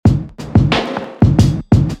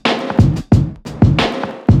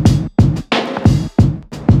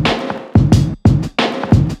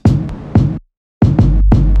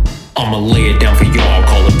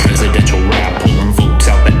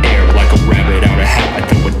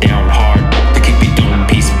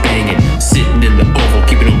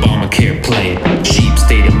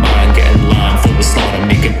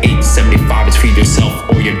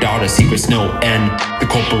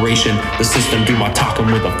the system do my talking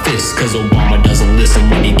with a fist. Cause Obama doesn't listen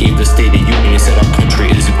when he gave the State of Union. He said our country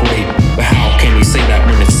is great, but how can he say that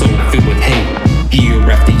when it's so filled with hate? Year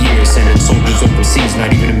after year sending soldiers overseas,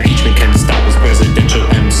 not even impeachment can stop his presidential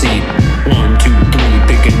MC. 1, 2, 3,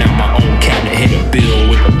 picking out my own cabinet, hit a bill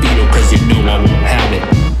with a veto cause you know I won't have it.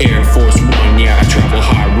 Air Force